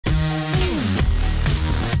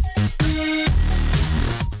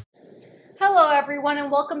everyone, and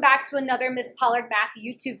welcome back to another Miss Pollard Math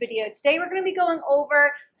YouTube video. Today we're going to be going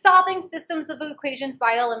over solving systems of equations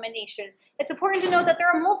by elimination. It's important to know that there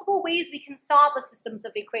are multiple ways we can solve a systems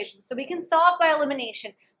of equations. So we can solve by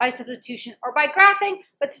elimination, by substitution, or by graphing,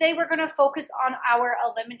 but today we're going to focus on our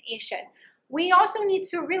elimination. We also need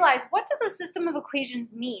to realize, what does a system of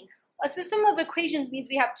equations mean? A system of equations means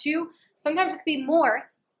we have two, sometimes it could be more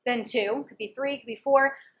than two, it could be three, it could be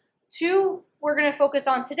four. Two we're going to focus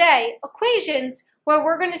on today, equations where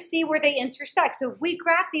we're going to see where they intersect. So if we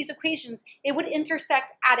graph these equations, it would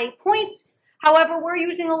intersect at a point. However, we're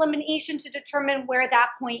using elimination to determine where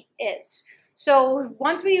that point is. So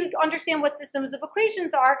once we understand what systems of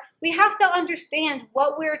equations are, we have to understand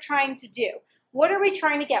what we're trying to do. What are we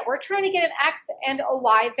trying to get? We're trying to get an x and a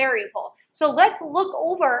y variable. So let's look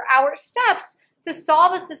over our steps to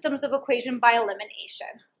solve a systems of equation by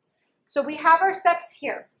elimination. So we have our steps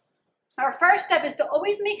here. Our first step is to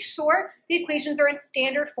always make sure the equations are in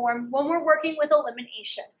standard form when we're working with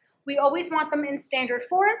elimination. We always want them in standard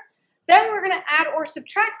form. Then we're going to add or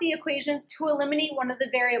subtract the equations to eliminate one of the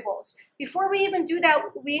variables. Before we even do that,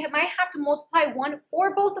 we might have to multiply one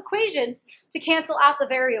or both equations to cancel out the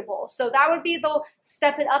variable. So that would be the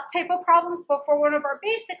step it up type of problems, but for one of our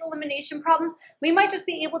basic elimination problems, we might just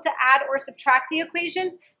be able to add or subtract the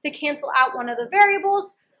equations to cancel out one of the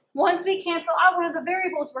variables. Once we cancel out one of the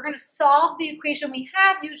variables, we're going to solve the equation we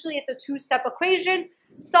have. Usually it's a two-step equation.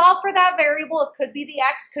 Solve for that variable. It could be the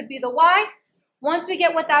x, could be the y. Once we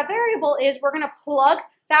get what that variable is, we're going to plug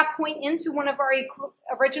that point into one of our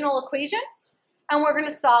original equations, and we're going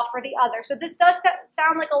to solve for the other. So this does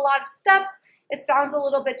sound like a lot of steps. It sounds a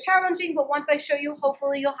little bit challenging, but once I show you,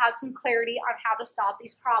 hopefully you'll have some clarity on how to solve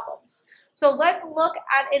these problems. So let's look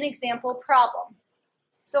at an example problem.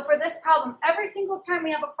 So for this problem, every single time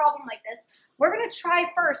we have a problem like this, we're going to try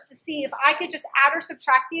first to see if I could just add or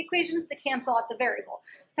subtract the equations to cancel out the variable.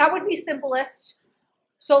 That would be simplest.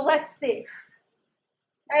 So let's see.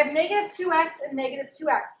 I have negative 2x and negative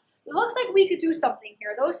 2x. It looks like we could do something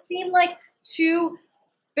here. Those seem like two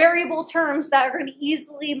variable terms that are going to be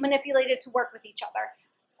easily manipulated to work with each other.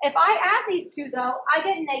 If I add these two, though, I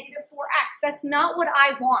get negative 4x. That's not what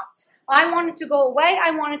I want. I want it to go away.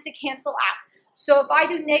 I want it to cancel out. So if I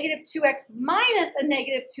do negative 2x minus a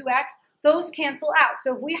negative 2x, those cancel out.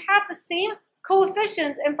 So if we have the same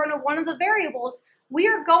coefficients in front of one of the variables, we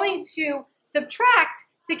are going to subtract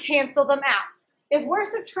to cancel them out. If we're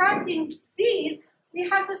subtracting these, we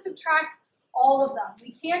have to subtract all of them.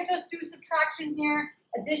 We can't just do subtraction here,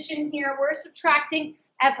 addition here. We're subtracting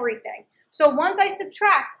everything. So once I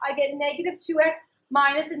subtract, I get negative 2x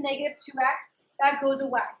minus a negative 2x. That goes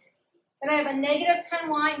away. Then I have a negative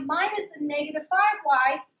 10y minus a negative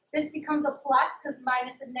 5y. This becomes a plus because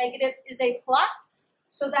minus a negative is a plus.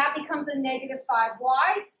 So that becomes a negative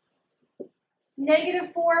 5y.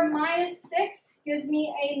 Negative 4 minus 6 gives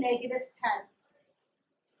me a negative 10.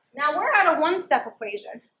 Now we're at a one-step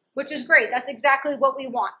equation, which is great. That's exactly what we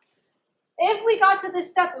want. If we got to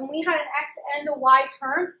this step and we had an x and a y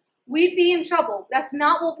term, we'd be in trouble. That's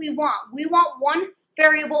not what we want. We want one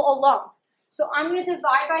variable alone. So I'm going to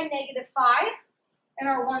divide by negative 5 in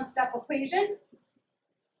our one-step equation,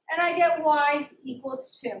 and I get y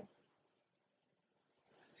equals 2.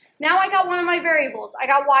 Now I got one of my variables. I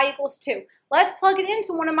got y equals 2. Let's plug it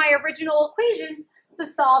into one of my original equations to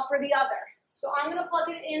solve for the other. So I'm going to plug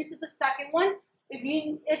it into the second one. If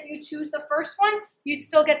you choose the first one, you'd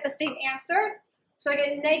still get the same answer. So I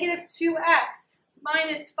get negative 2x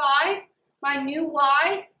minus 5. My new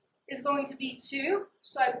y is going to be 2,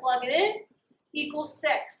 so I plug it in. Equals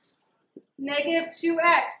 6. Negative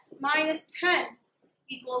 2x minus 10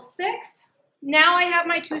 equals 6. Now I have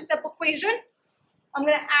my two-step equation. I'm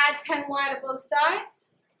going to add 10y to both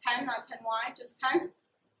sides. 10, not 10y, just 10.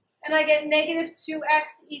 And I get negative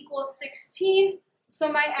 2x equals 16. So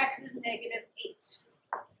my x is negative 8.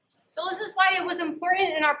 So this is why it was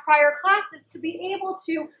important in our prior classes to be able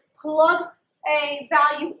to plug a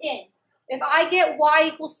value in. If I get y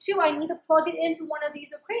equals 2, I need to plug it into one of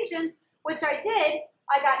these equations, which I did.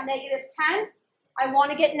 I got negative 10. I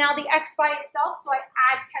want to get now the x by itself, so I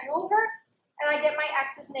add 10 over, and I get my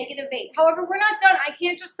x is negative 8. However, we're not done. I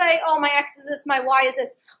can't just say, oh, my x is this, my y is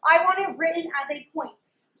this. I want it written as a point.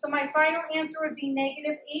 So my final answer would be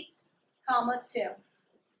negative 8, comma 2.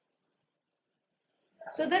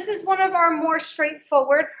 So this is one of our more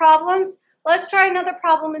straightforward problems. Let's try another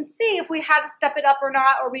problem and see if we had to step it up or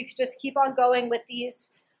not, or we could just keep on going with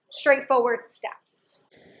these straightforward steps.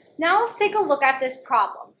 Now let's take a look at this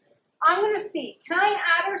problem. I'm going to see, can I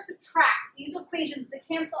add or subtract these equations to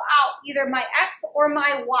cancel out either my x or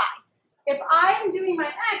my y? If I am doing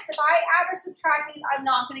my x, if I add or subtract these, I'm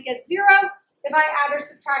not going to get 0. if I add or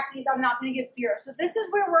subtract these, I'm not going to get 0. So this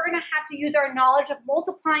is where we're going to have to use our knowledge of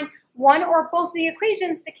multiplying one or both of the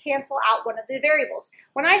equations to cancel out one of the variables.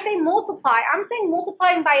 When I say multiply, I'm saying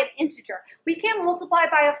multiplying by an integer. We can't multiply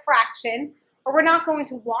by a fraction, or we're not going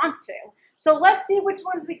to want to. So let's see which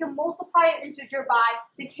ones we can multiply an integer by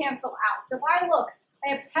to cancel out. So if I look, I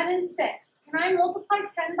have 10 and 6. Can I multiply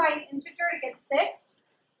 10 by an integer to get 6?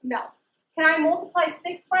 No. Can I multiply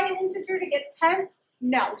 6 by an integer to get 10?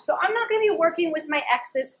 No. So I'm not going to be working with my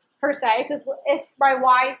x's per se, because if my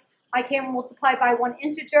y's I can't multiply by one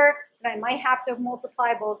integer, then I might have to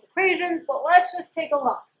multiply both equations. But let's just take a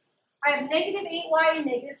look. I have negative 8y and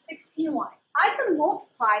negative 16y. I can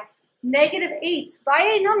multiply negative 8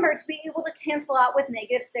 by a number to be able to cancel out with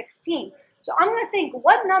negative 16. So I'm going to think,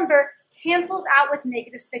 what number cancels out with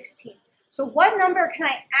negative 16? So what number can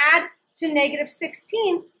I add to negative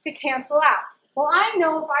 16 to cancel out? Well, I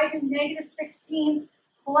know if I do negative 16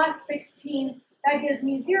 plus 16, that gives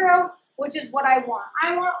me 0, which is what I want.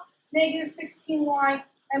 I want negative 16y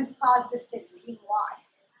and positive 16y.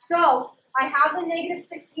 So I have the negative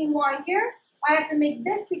 16y here. I have to make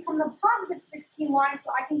this become the positive 16y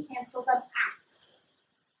so I can cancel them out.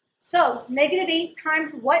 So negative 8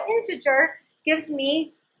 times what integer gives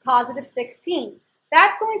me positive 16?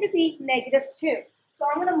 That's going to be negative 2. So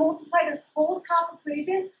I'm going to multiply this whole top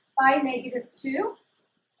equation by negative 2,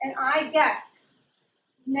 and I get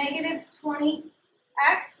negative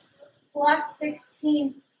 20x plus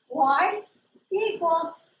 16y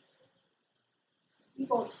equals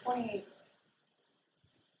 28.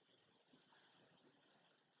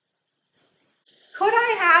 Could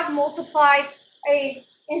I have multiplied an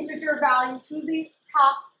integer value to the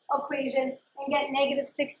top equation and get negative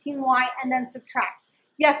 16y and then subtract?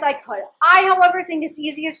 Yes, I could. I, however, think it's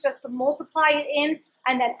easiest just to multiply it in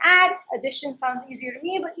and then add. Addition sounds easier to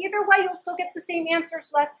me, but either way, you'll still get the same answer,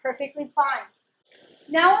 so that's perfectly fine.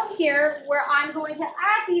 Now I'm here where I'm going to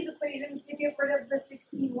add these equations to get rid of the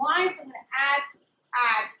 16y, so I'm going to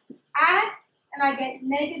add, and I get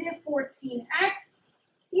negative 14x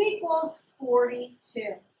equals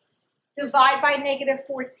 42. Divide by negative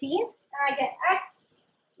 14, and I get x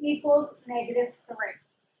equals negative 3.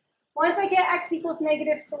 Once I get x equals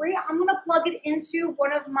negative 3, I'm going to plug it into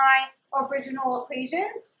one of my original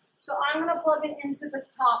equations. So I'm going to plug it into the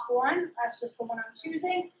top one. That's just the one I'm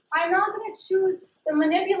choosing. I'm not going to choose the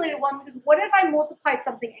manipulated one because what if I multiplied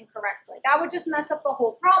something incorrectly? That would just mess up the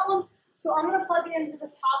whole problem. So I'm going to plug it into the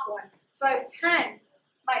top one. So I have 10.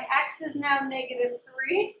 My x is now negative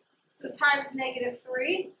 3. So times negative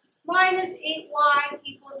 3 minus 8y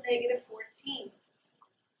equals negative 14.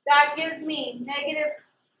 That gives me negative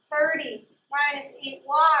 30 minus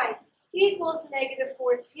 8y equals negative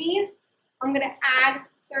 14. I'm going to add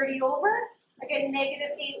 30 over. I get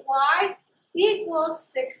negative 8y equals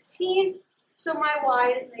 16. So my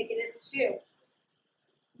y is negative 2.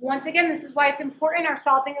 Once again, this is why it's important. Our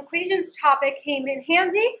solving equations topic came in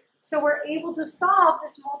handy. So we're able to solve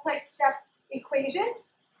this multi-step equation.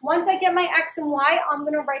 Once I get my x and y, I'm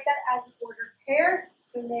going to write that as an ordered pair.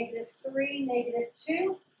 So negative 3, negative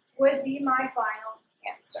 2 would be my final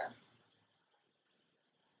answer.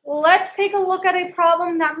 Let's take a look at a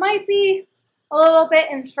problem that might be a little bit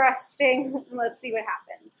interesting. Let's see what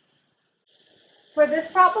happens. For this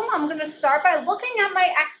problem, I'm going to start by looking at my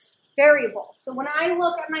x variable. So when I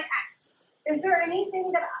look at my x, is there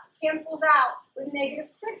anything that cancels out with negative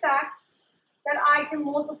 6x that I can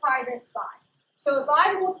multiply this by? So if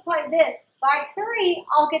I multiply this by 3,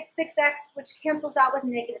 I'll get 6x, which cancels out with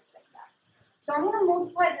negative 6x. So I'm going to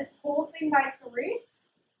multiply this whole thing by 3.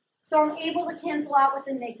 So I'm able to cancel out with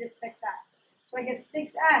the negative 6x. So I get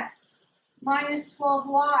 6x minus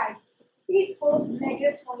 12y equals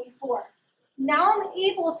negative 24. Now I'm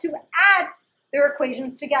able to add their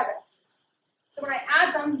equations together. So when I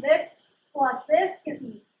add them, this plus this gives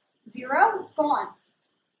me 0, it's gone.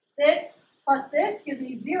 This plus this gives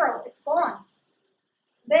me 0, it's gone.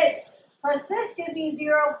 This plus this gives me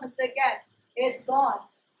 0, once again, it's gone.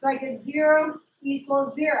 So I get 0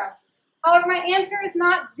 equals 0. However, my answer is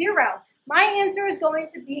not 0. My answer is going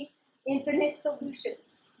to be infinite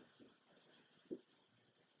solutions.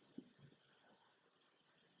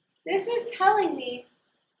 This is telling me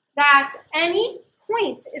that any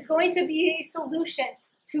point is going to be a solution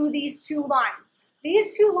to these two lines.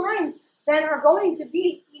 These two lines then are going to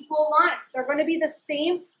be equal lines. They're going to be the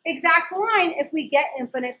same exact line if we get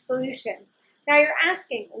infinite solutions. Now you're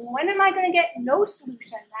asking, when am I going to get no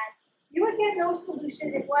solution then? You would get no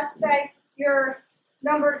solution if, let's say, your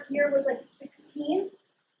number here was like 16.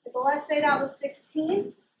 If let's say that was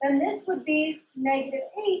 16, then this would be negative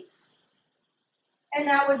 8, and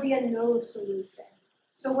that would be a no solution.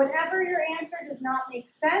 So whenever your answer does not make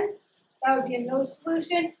sense, that would be a no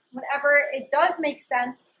solution. Whenever it does make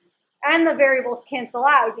sense and the variables cancel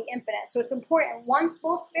out, it would be infinite. So it's important. Once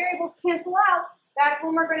both variables cancel out, that's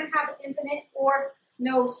when we're going to have an infinite or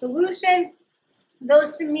no solution.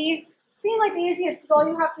 Those to me seem like the easiest because all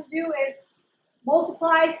you have to do is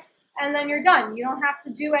multiply and then you're done. You don't have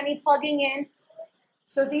to do any plugging in.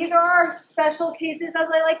 So these are our special cases, as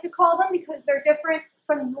I like to call them, because they're different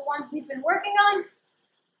from the ones we've been working on.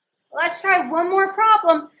 Let's try one more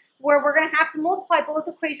problem where we're going to have to multiply both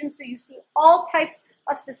equations so you see all types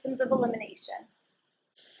of systems of elimination.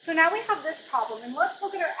 So now we have this problem, and let's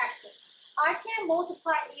look at our x's. I can't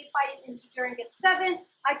multiply 8 by an integer and get 7.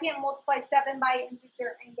 I can't multiply 7 by an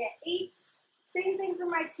integer and get 8. Same thing for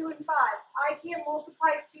my 2 and 5. I can't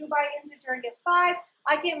multiply 2 by an integer and get 5.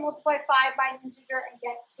 I can't multiply 5 by an integer and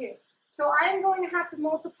get 2. So I'm going to have to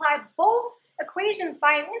multiply both equations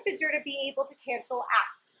by an integer to be able to cancel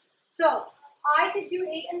out. So I could do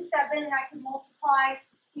 8 and 7, and I could multiply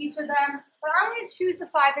each of them, but I'm going to choose the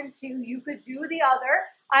 5 and 2. You could do the other.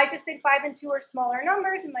 I just think 5 and 2 are smaller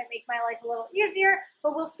numbers. It might make my life a little easier,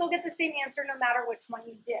 but we'll still get the same answer no matter which one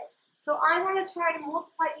you do. So I want to try to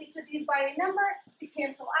multiply each of these by a number to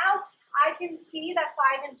cancel out. I can see that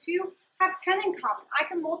 5 and 2 have 10 in common. I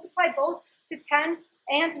can multiply both to 10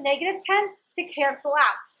 and negative 10 to cancel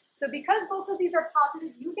out. So because both of these are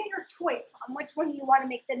positive, you get your choice on which one you want to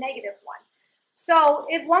make the negative one. So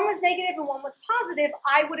if one was negative and one was positive,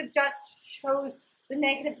 I would have just chose the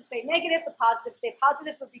negative to stay negative, the positive stay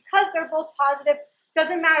positive, but because they're both positive,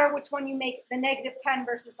 doesn't matter which one you make the negative 10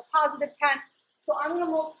 versus the positive 10. So I'm going to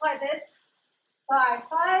multiply this by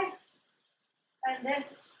 5 and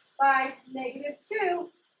this by negative 2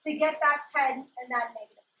 to get that 10 and that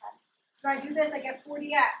negative 10. So when I do this, I get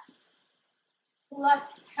 40x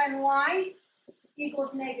plus 10y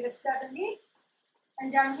equals negative 70.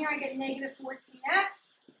 And down here I get negative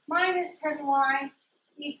 14x minus 10y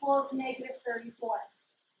equals negative 34.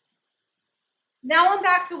 Now I'm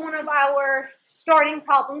back to one of our starting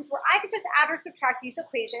problems where I could just add or subtract these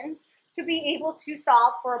equations to be able to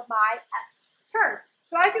solve for my x term.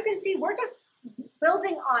 So as you can see, we're just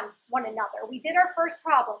building on one another. We did our first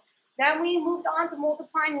problem. Then we moved on to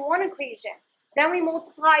multiplying one equation. Then we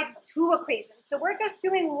multiplied two equations. So we're just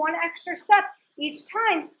doing one extra step each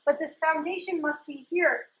time, but this foundation must be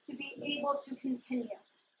here to be able to continue.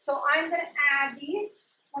 So I'm going to add these.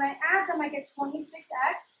 When I add them, I get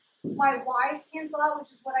 26x. My y's cancel out,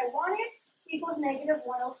 which is what I wanted, equals negative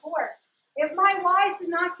 104. If my y's did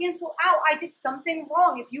not cancel out, I did something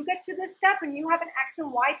wrong. If you get to this step and you have an x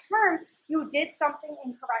and y term, you did something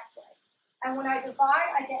incorrectly. And when I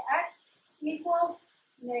divide, I get x equals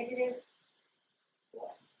negative 4.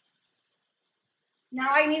 Now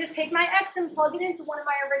I need to take my x and plug it into one of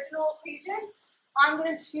my original equations. I'm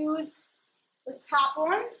going to choose the top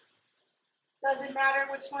one. Doesn't matter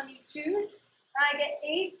which one you choose. And I get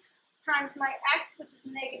 8 times my x, which is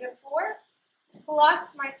negative 4,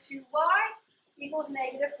 plus my 2y equals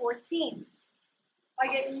negative 14.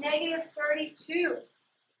 I get negative 32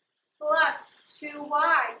 plus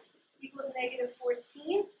 2y equals negative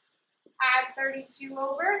 14. Add 32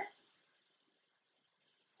 over,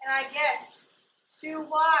 and I get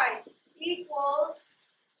 2y equals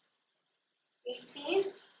 18.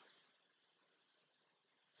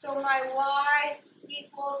 So my y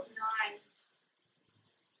equals 9.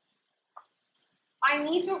 I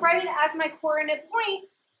need to write it as my coordinate point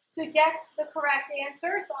to get the correct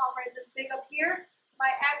answer. So I'll write this big up here. My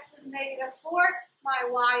x is negative 4, my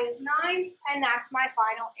y is 9, and that's my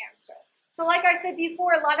final answer. So like I said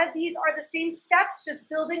before, a lot of these are the same steps, just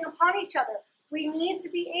building upon each other. We need to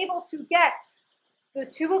be able to get the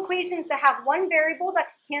two equations to have one variable that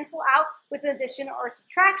can cancel out with addition or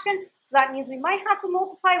subtraction. So that means we might have to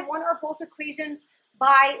multiply one or both equations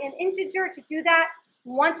by an integer to do that.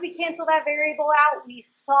 Once we cancel that variable out, we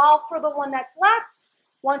solve for the one that's left.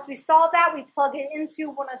 Once we solve that, we plug it into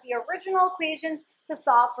one of the original equations to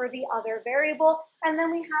solve for the other variable. And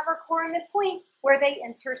then we have our coordinate point where they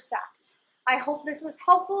intersect. I hope this was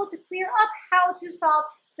helpful to clear up how to solve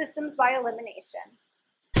systems by elimination.